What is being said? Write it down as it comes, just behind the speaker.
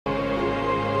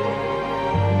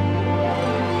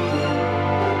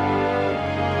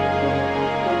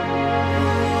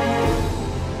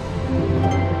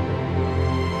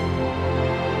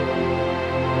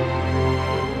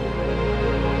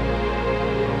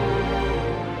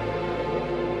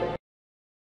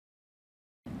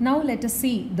Now let us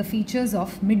see the features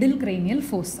of middle cranial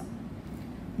fossa.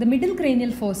 The middle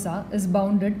cranial fossa is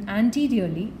bounded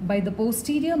anteriorly by the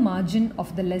posterior margin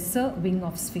of the lesser wing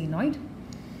of sphenoid,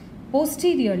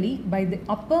 posteriorly by the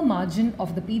upper margin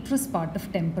of the petrous part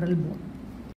of temporal bone.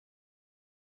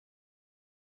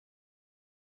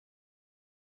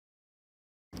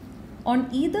 On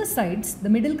either sides, the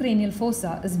middle cranial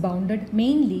fossa is bounded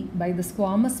mainly by the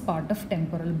squamous part of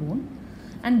temporal bone,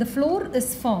 and the floor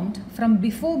is formed from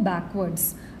before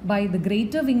backwards by the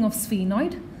greater wing of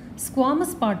sphenoid,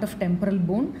 squamous part of temporal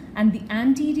bone, and the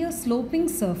anterior sloping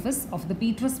surface of the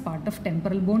petrous part of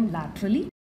temporal bone laterally.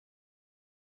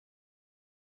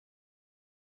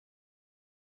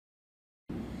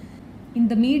 In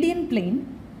the median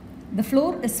plane, the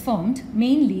floor is formed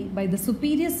mainly by the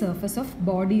superior surface of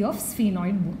body of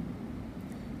sphenoid bone.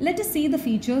 Let us see the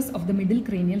features of the middle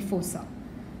cranial fossa.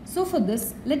 So for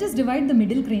this, let us divide the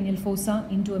middle cranial fossa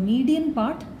into a median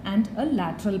part and a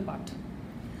lateral part.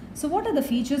 So what are the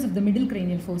features of the middle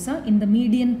cranial fossa in the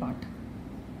median part?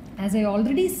 As I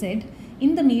already said,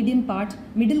 in the median part,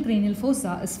 middle cranial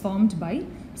fossa is formed by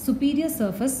superior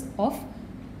surface of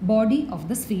body of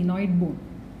the sphenoid bone.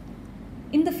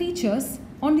 In the features,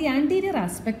 on the anterior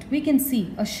aspect, we can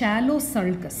see a shallow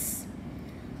sulcus.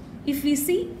 If we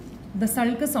see the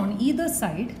sulcus on either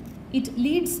side, it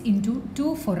leads into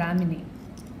two foraminae.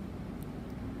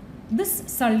 This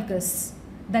sulcus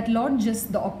that lodges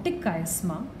the optic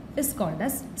chiasma is called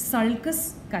as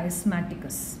Sulcus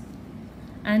Chiasmaticus,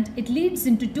 and it leads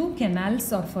into two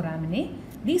canals or foraminae.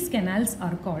 These canals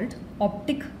are called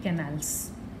optic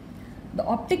canals. The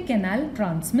optic canal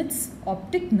transmits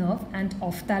optic nerve and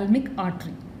ophthalmic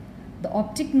artery. The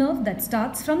optic nerve that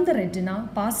starts from the retina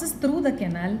passes through the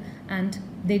canal and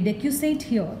they decussate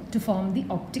here to form the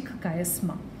optic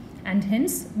chiasma, and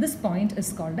hence this point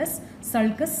is called as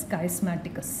Sulcus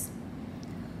Chiasmaticus.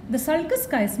 The Sulcus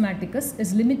Chiasmaticus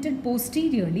is limited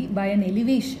posteriorly by an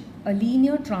elevation, a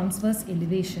linear transverse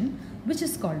elevation, which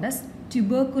is called as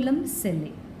tuberculum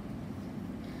sellae.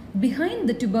 Behind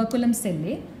the tuberculum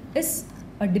sellae is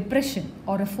a depression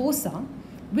or a fossa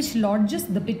which lodges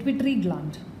the pituitary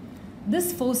gland.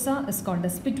 This fossa is called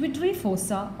as pituitary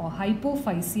fossa or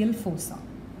hypophyseal fossa.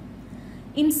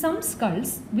 In some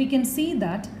skulls, we can see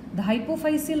that the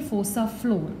hypophyseal fossa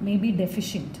floor may be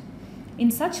deficient. In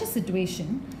such a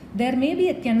situation, there may be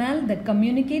a canal that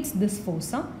communicates this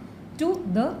fossa to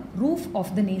the roof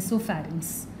of the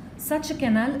nasopharynx. Such a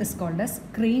canal is called as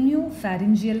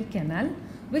craniopharyngeal canal,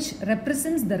 which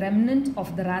represents the remnant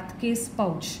of the Rathke's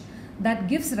pouch that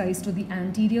gives rise to the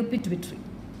anterior pituitary.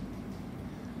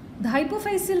 The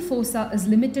hypophyseal fossa is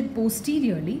limited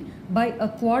posteriorly by a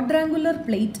quadrangular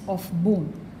plate of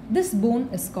bone. This bone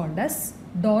is called as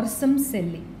dorsum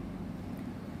sellae.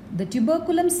 The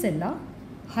tuberculum sella,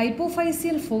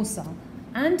 hypophyseal fossa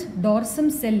and dorsum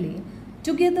sellae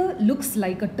together looks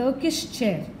like a Turkish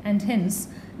chair, and hence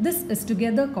this is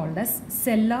together called as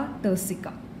sella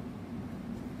turcica.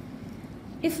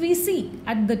 If we see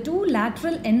at the two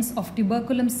lateral ends of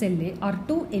tuberculum sellae are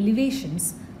two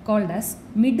elevations called as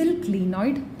middle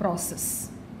clenoid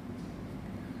process.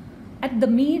 At the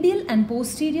medial and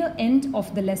posterior end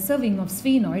of the lesser wing of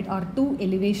sphenoid are two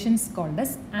elevations called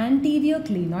as anterior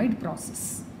clenoid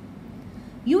process.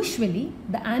 Usually,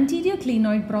 the anterior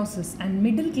clenoid process and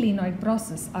middle clenoid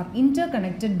process are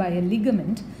interconnected by a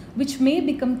ligament which may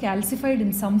become calcified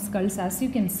in some skulls, as you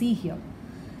can see here.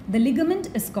 The ligament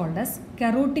is called as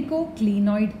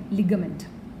Kerotico-Clenoid ligament.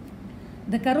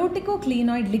 The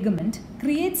Kerotico-Clenoid ligament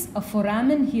creates a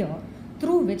foramen here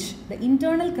through which the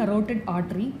internal carotid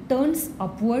artery turns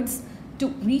upwards to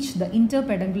reach the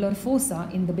interpedunclar fossa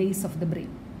in the base of the brain.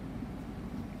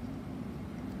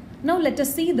 Now let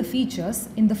us see the features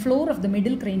in the floor of the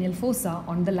middle cranial fossa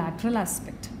on the lateral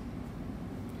aspect.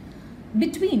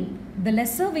 Between the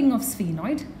lesser wing of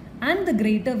sphenoid and the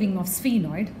greater wing of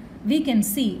sphenoid, we can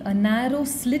see a narrow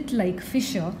slit-like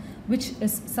fissure which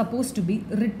is supposed to be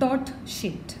retort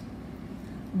shaped.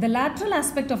 The lateral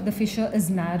aspect of the fissure is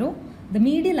narrow, the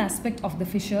medial aspect of the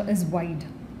fissure is wide.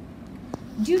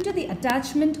 Due to the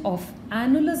attachment of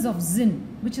annulus of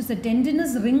Zinn, which is a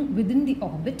tendinous ring within the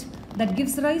orbit that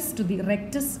gives rise to the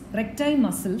recti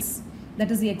muscles,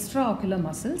 that is the extraocular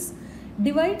muscles,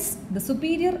 divides the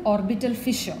superior orbital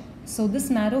fissure. So this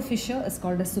narrow fissure is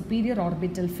called a superior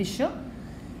orbital fissure.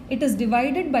 It is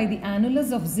divided by the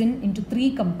annulus of Zinn into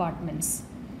three compartments: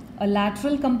 a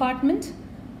lateral compartment,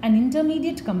 an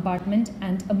intermediate compartment,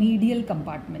 and a medial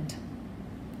compartment.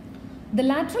 The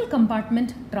lateral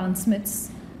compartment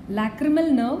transmits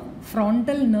lacrimal nerve,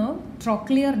 frontal nerve,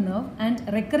 trochlear nerve, and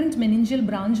recurrent meningeal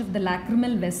branch of the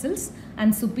lacrimal vessels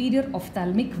and superior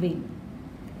ophthalmic vein.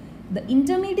 The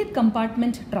intermediate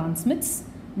compartment transmits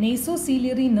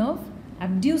nasociliary nerve,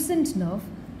 abducent nerve,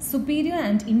 superior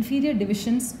and inferior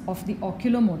divisions of the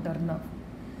oculomotor nerve.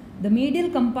 The medial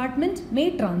compartment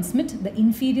may transmit the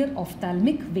inferior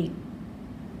ophthalmic vein.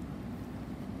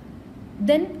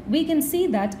 Then we can see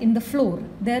that in the floor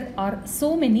there are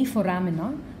so many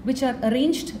foramina which are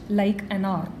arranged like an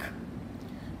arc.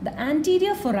 The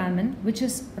anterior foramen, which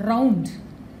is round,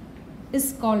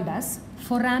 is called as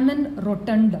foramen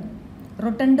rotundum.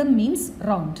 Rotundum means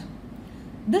round.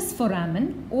 This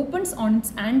foramen opens on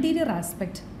its anterior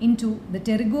aspect into the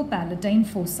pterygopalatine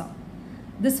fossa.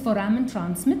 This foramen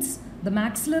transmits the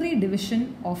maxillary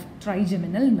division of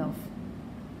trigeminal nerve.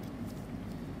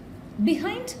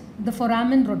 Behind the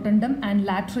foramen rotundum and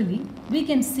laterally, we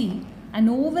can see an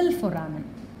oval foramen.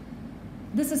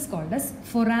 This is called as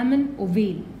foramen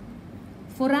ovale.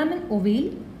 Foramen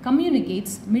ovale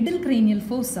communicates middle cranial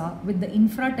fossa with the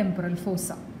infratemporal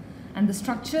fossa, and the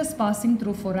structures passing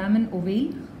through foramen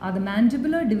ovale are the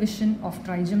mandibular division of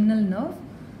trigeminal nerve,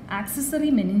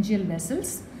 accessory meningeal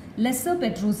vessels, lesser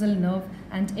petrosal nerve,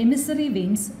 and emissary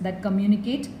veins that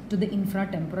communicate to the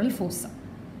infratemporal fossa.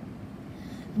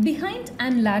 Behind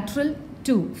and lateral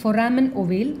to foramen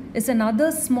ovale is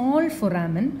another small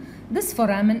foramen. This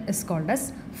foramen is called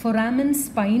as foramen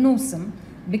spinosum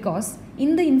because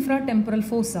in the infratemporal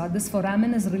fossa, this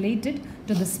foramen is related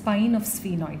to the spine of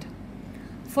sphenoid.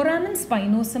 Foramen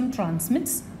spinosum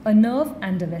transmits a nerve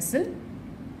and a vessel.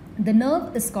 The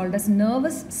nerve is called as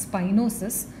nervus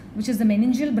spinosus, which is the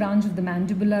meningeal branch of the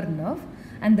mandibular nerve,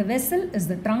 and the vessel is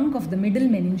the trunk of the middle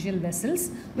meningeal vessels,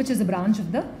 which is a branch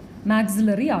of the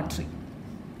maxillary artery.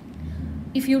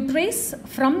 If you trace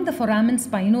from the foramen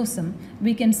spinosum,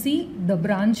 we can see the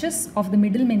branches of the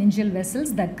middle meningeal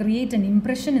vessels that create an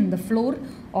impression in the floor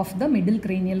of the middle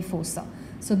cranial fossa.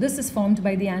 So this is formed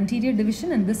by the anterior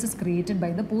division and this is created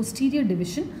by the posterior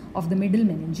division of the middle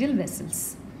meningeal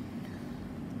vessels.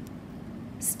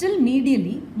 Still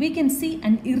medially, we can see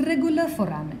an irregular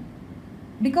foramen.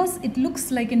 Because it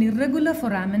looks like an irregular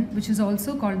foramen, which is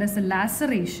also called as a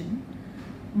laceration,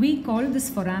 we call this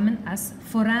foramen as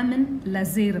foramen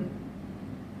lacerum.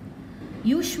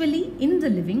 Usually in the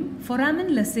living, foramen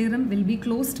lacerum will be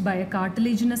closed by a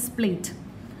cartilaginous plate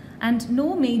and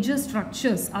no major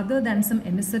structures other than some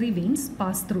emissary veins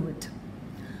pass through it.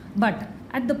 But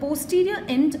at the posterior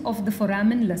end of the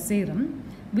foramen lacerum,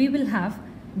 we will have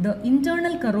the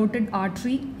internal carotid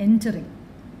artery entering.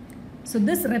 So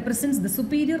this represents the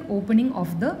superior opening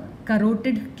of the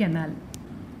carotid canal.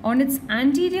 On its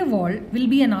anterior wall will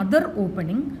be another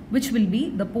opening, which will be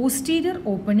the posterior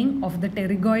opening of the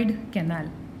pterygoid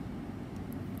canal.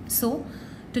 So,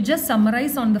 to just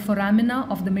summarize on the foramina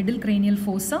of the middle cranial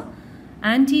fossa,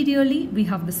 anteriorly we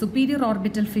have the superior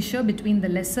orbital fissure between the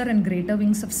lesser and greater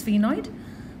wings of sphenoid.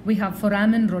 We have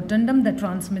foramen rotundum that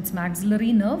transmits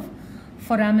maxillary nerve,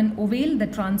 foramen ovale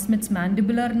that transmits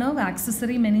mandibular nerve,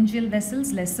 accessory meningeal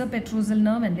vessels, lesser petrosal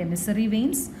nerve and emissary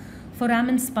veins.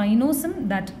 Foramen spinosum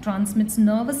that transmits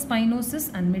nervus spinosus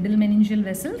and middle meningeal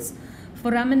vessels.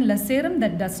 Foramen lacerum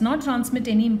that does not transmit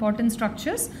any important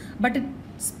structures, but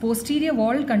its posterior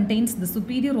wall contains the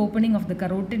superior opening of the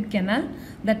carotid canal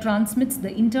that transmits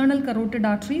the internal carotid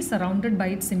artery surrounded by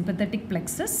its sympathetic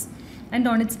plexus. And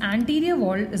on its anterior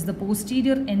wall is the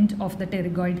posterior end of the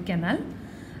pterygoid canal.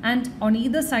 And on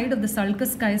either side of the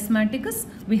sulcus chiasmaticus,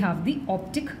 we have the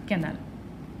optic canal.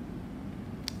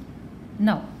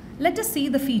 Now, let us see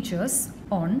the features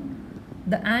on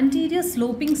the anterior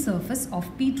sloping surface of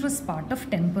petrous part of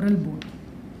temporal bone.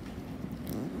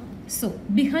 So,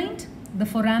 behind the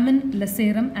foramen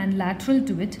lacerum and lateral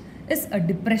to it is a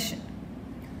depression.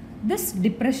 This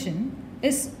depression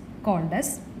is called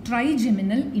as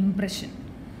trigeminal impression.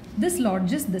 This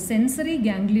lodges the sensory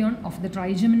ganglion of the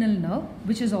trigeminal nerve,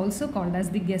 which is also called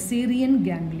as the Gasserian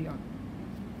ganglion.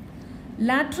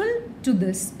 Lateral to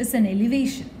this is an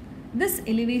elevation. This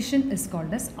elevation is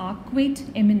called as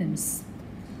Arcuate Eminence.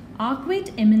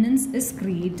 Arcuate Eminence is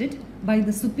created by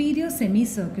the superior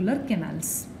semicircular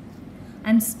canals.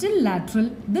 And still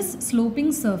lateral, this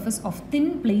sloping surface of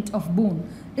thin plate of bone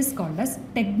is called as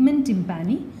tegmen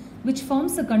tympani, which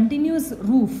forms a continuous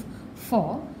roof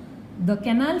for the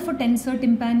canal for tensor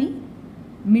tympani,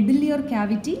 middle ear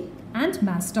cavity and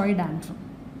mastoid antrum.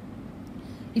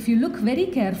 If you look very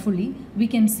carefully, we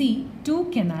can see two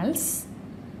canals.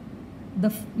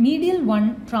 The medial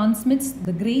one transmits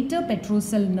the greater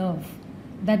petrosal nerve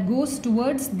that goes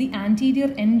towards the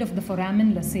anterior end of the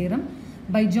foramen lacerum.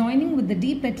 By joining with the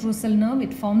deep petrosal nerve,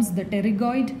 it forms the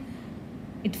pterygoid.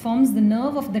 It forms the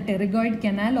nerve of the pterygoid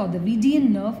canal or the Vidian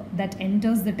nerve that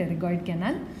enters the pterygoid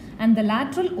canal. and the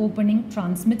lateral opening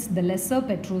transmits the lesser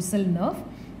petrosal nerve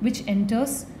which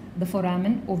enters the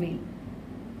foramen ovale.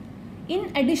 In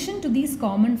addition to these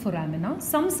common foramina,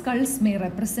 some skulls may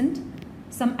represent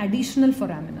some additional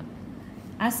foramina.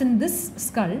 As in this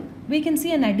skull, we can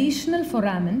see an additional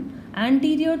foramen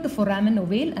anterior to foramen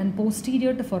ovale and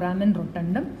posterior to foramen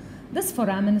rotundum. This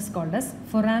foramen is called as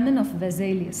foramen of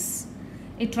Vesalius.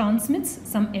 It transmits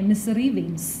some emissary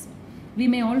veins. We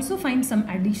may also find some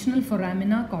additional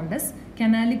foramina called as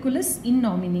Canaliculus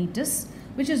innominatus,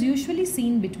 which is usually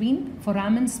seen between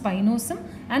foramen spinosum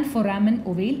and foramen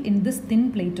ovale in this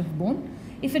thin plate of bone.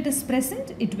 If it is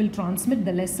present, it will transmit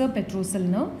the lesser petrosal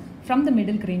nerve from the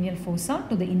middle cranial fossa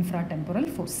to the infratemporal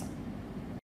fossa.